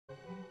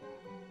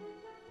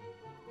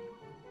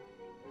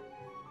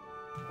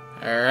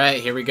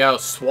Alright, here we go.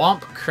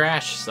 Swamp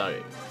Crash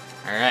Site.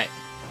 Alright,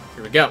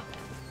 here we go.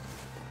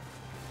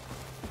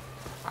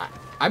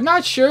 I'm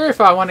not sure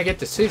if I want to get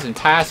the season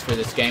pass for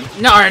this game.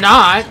 No, or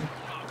not!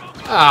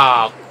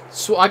 Oh,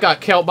 I got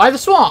killed by the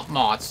swamp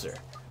monster.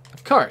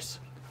 Of course.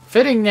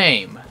 Fitting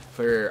name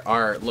for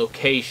our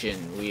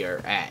location we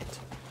are at.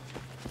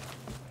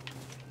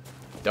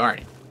 Darn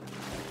it.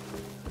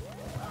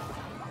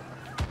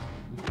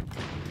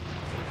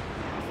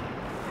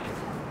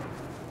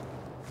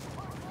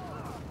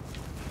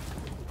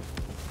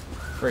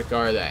 Frick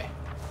are they?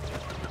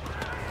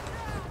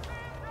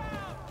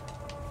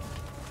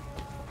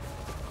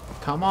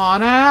 Come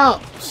on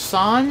out,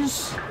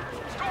 sons!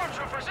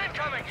 Stormtroopers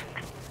incoming!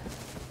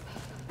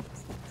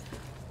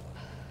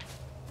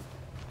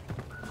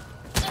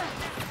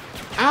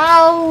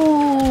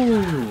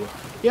 Ow!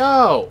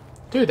 Yo!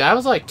 Dude, that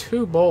was like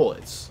 2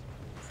 bullets.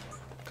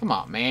 Come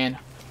on, man.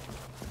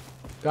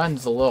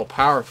 Gun's a little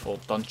powerful,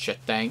 don't you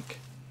think?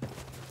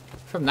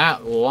 From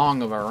that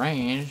long of a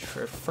range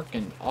for a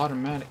freaking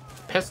automatic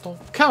pistol?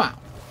 Come on!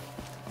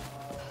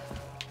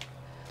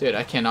 Dude,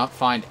 I cannot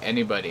find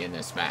anybody in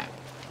this map.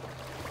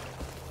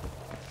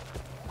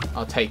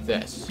 I'll take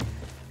this.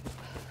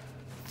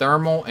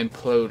 Thermal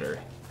imploder.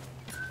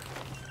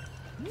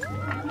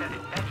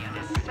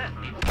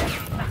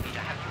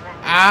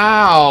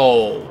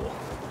 Ow!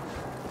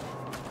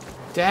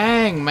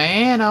 Dang,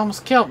 man, I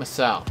almost killed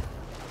myself.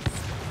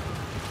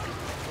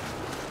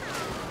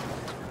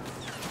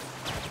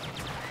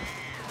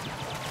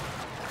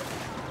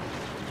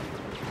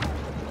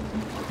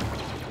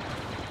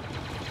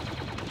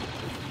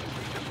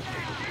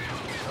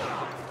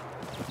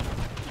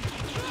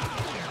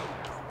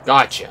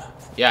 Gotcha.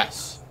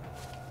 Yes.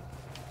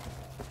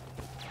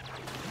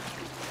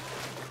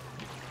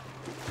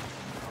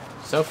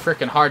 So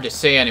freaking hard to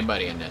see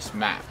anybody in this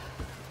map.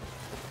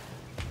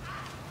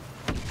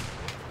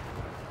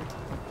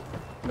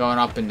 Going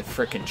up in the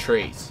freaking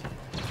trees.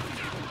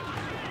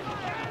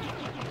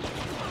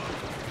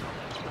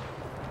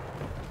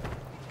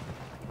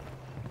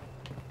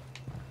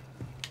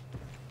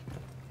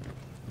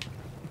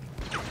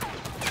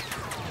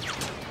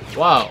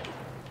 Whoa.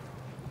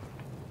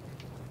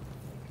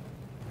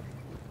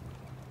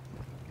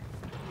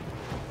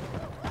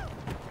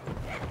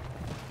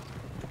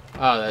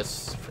 Oh,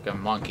 that's a freaking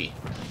monkey.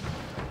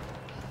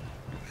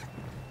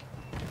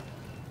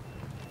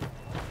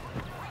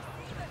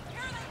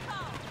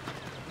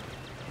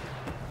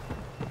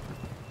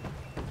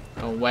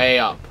 Go way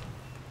up.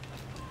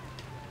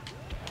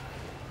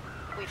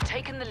 We've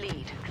taken the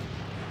lead.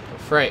 Oh,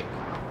 freak.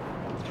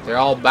 They're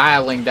all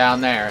battling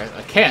down there.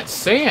 I can't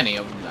see any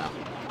of them though.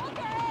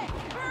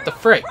 What the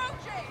freak?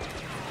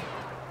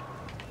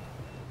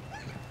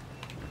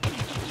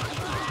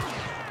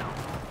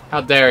 How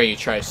dare you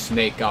try to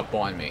sneak up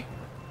on me?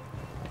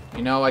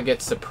 You know I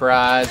get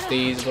surprised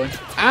easily.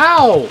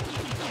 Ow!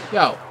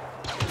 Yo.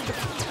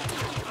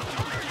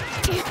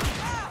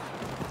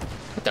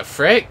 What the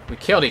frick? We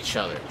killed each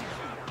other.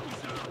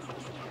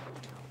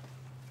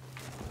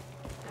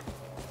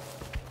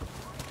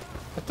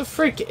 What the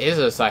freak is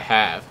this I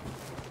have?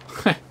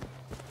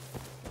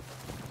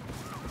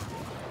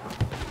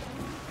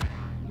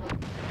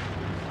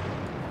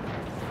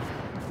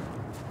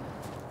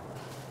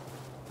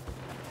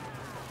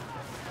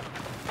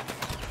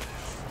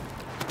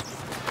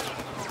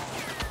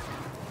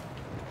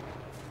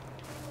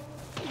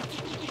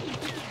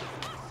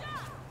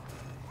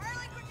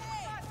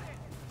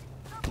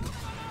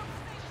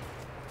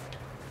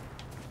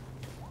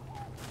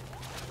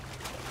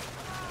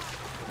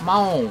 Come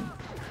on.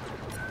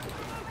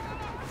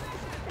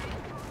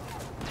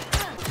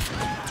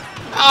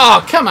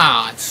 Oh, come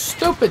on.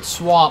 Stupid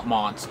swamp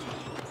monster.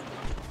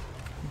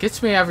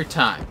 Gets me every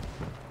time.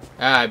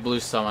 Ah, I blew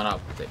someone up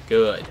with it.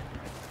 Good.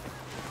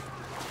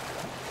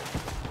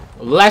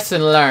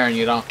 Lesson learned.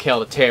 You don't kill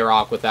the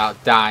T-Rock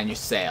without dying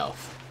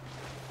yourself.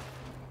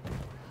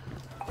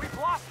 We've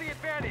lost the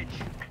advantage.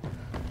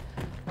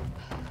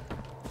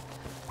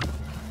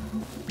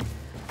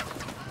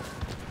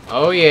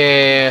 Oh,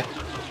 yeah.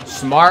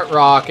 Smart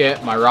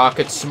rocket. My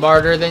rocket's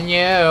smarter than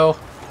you.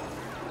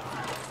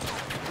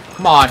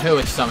 Come on, who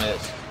is some of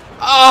this?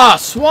 Ah,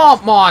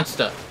 swamp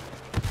monster!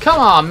 Come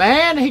on,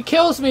 man! He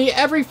kills me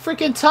every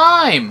freaking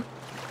time!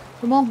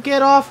 He won't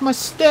get off my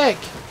stick!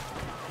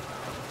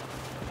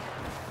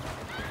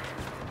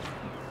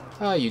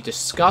 Oh, you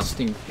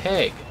disgusting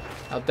pig.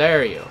 How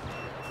dare you?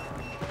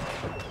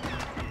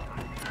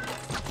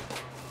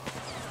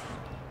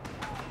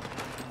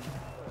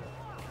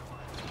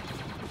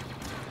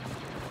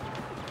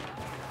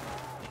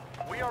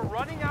 We are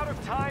running out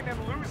of time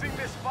and losing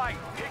this fight.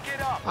 Pick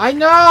it up. I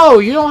know!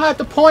 You don't have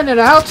to point it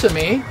out to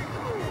me!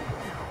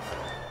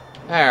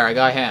 There, I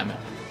got him.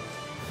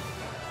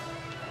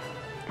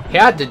 He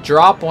had to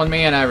drop on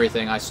me and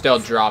everything. I still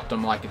dropped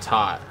him like it's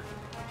hot.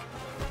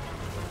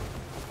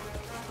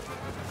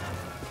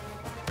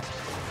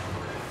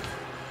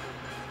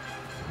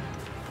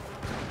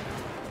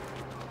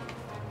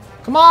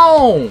 Come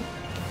on!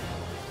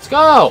 Let's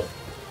go!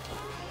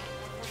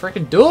 It's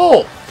freaking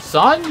duel,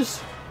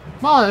 sons!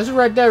 Come on, this is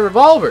Red Dead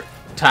Revolver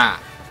time.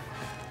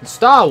 In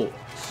Star Wars.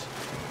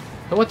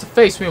 Who wants to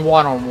face me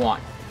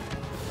one-on-one?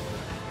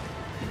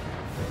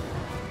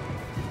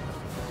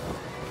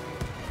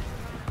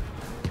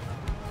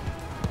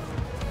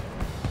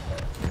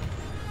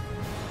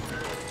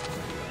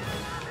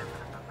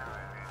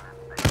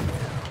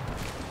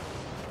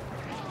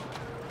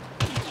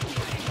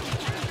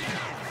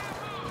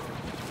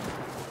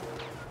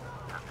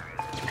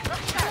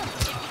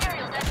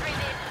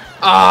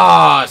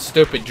 Ah,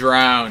 stupid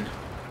drone.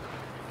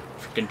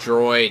 Freaking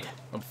droid.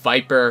 A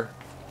Viper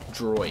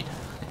droid.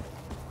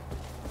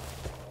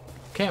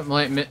 Can't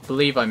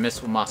believe I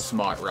missed with my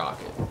smart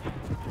rocket.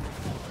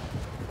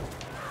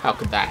 How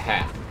could that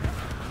happen?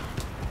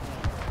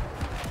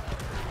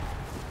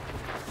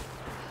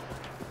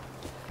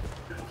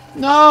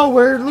 No,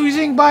 we're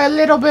losing by a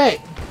little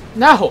bit.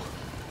 No.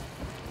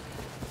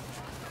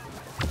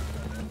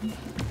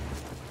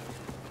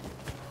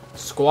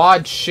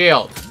 Squad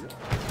shield.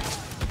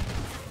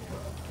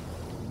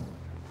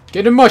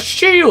 Get in my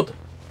shield!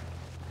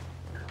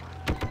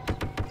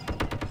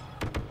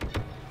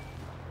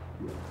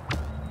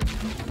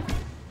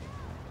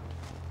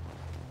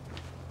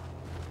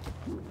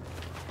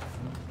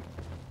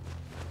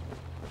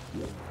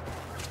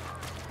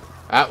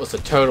 That was a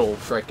total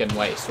freaking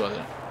waste,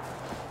 wasn't it?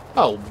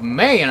 Oh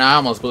man, I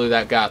almost blew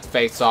that guy's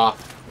face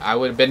off. I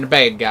would have been the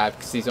bad guy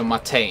because he's on my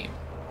team.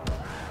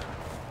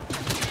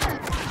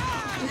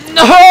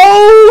 No!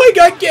 I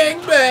got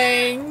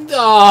gangbanged!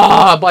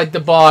 Ah, by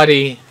the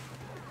body.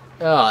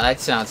 Oh, that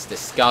sounds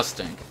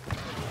disgusting.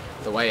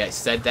 The way I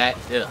said that.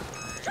 Ugh.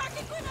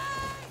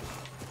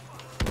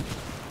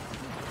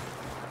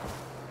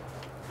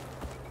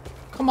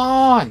 Come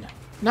on!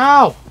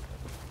 No!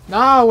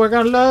 No, we're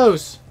gonna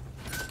lose.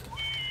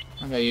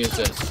 I'm gonna use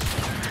this.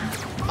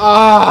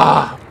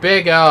 Ah!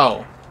 Big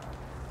O.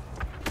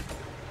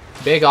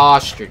 Big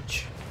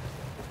ostrich.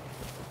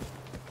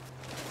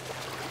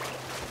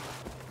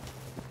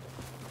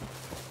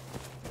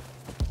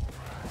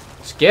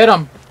 Let's get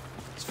him.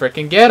 Let's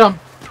freaking get him.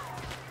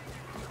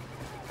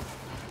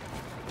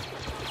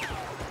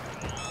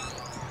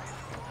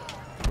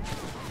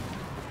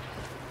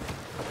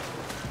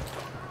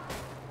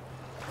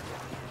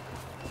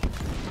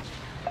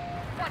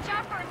 Watch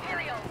out for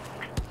Imperial.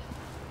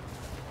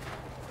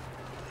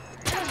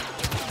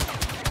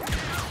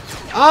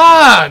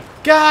 Ah!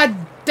 God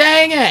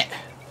dang it!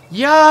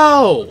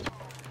 Yo!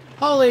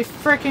 Holy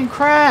freaking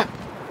crap!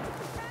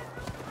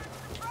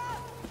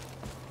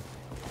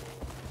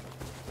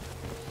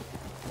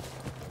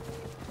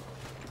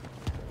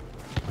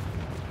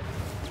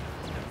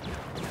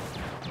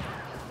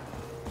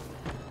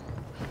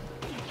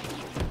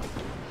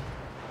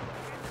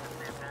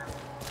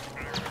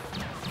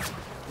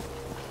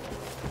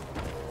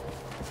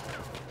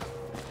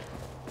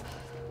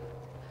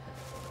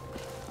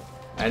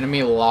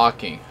 Enemy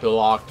locking. Who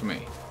locked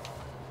me?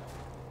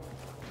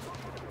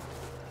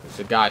 There's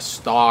a guy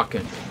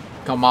stalking me.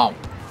 Come on.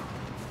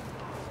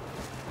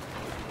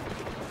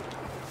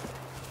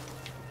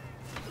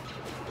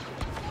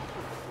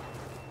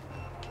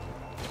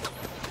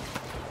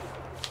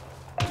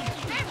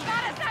 They've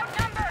got us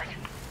outnumbered.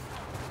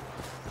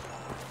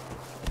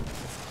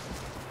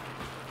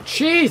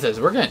 Jesus,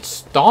 we're getting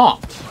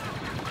stomped.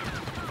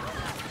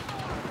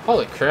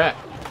 Holy crap.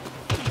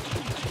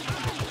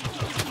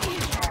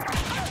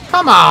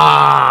 Come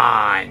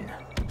on!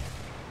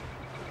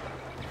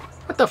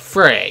 What the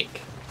frig?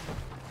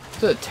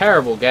 This is a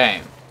terrible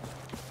game.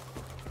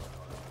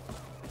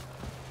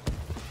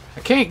 I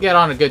can't get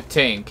on a good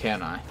team,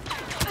 can I?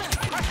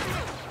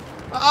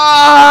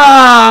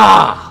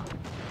 Ah!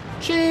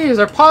 Jeez,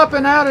 they're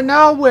popping out of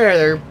nowhere.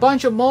 They're a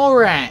bunch of mole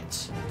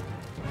rats.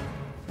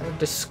 They're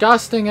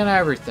disgusting and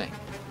everything.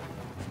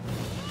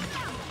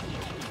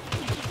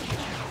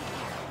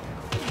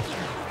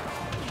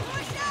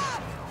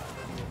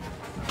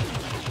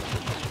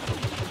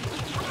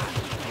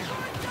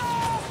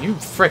 You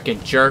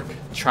frickin' jerk.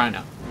 Trying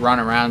to run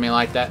around me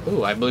like that.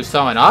 Ooh, I blew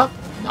someone up?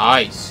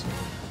 Nice.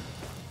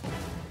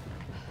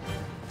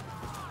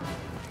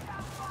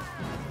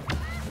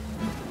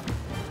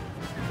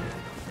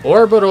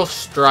 Orbital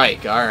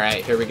strike.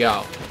 Alright, here we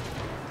go.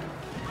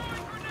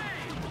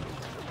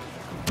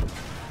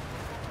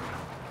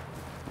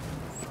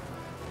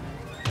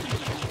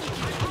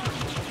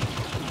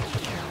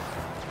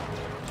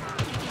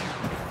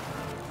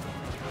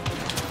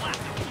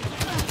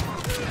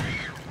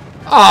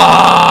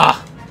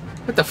 Ah!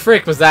 What the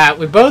frick was that?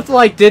 We both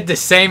like did the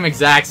same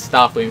exact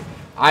stuff. We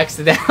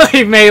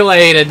accidentally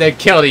meleeed and then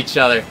killed each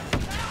other.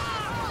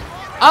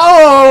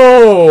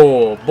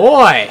 Oh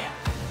boy!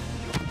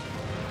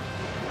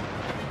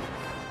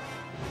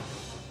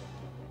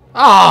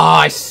 Ah,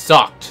 I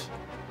sucked.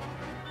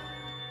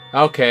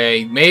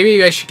 Okay,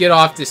 maybe I should get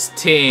off this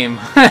team.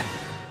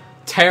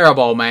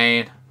 Terrible,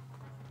 man.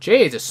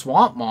 Jeez, a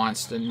swamp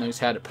monster knows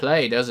how to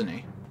play, doesn't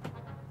he?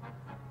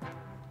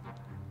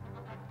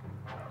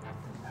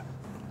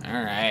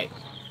 Alright.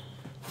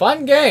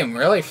 Fun game,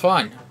 really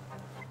fun.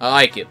 I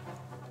like it.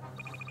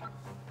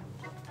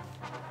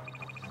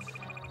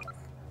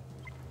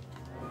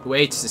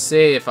 waits to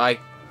see if I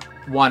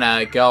want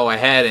to go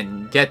ahead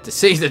and get the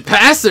season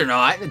pass or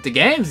not. The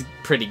game's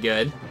pretty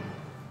good.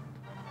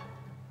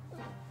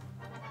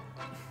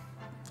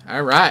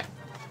 Alright.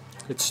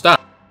 Good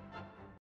stuff.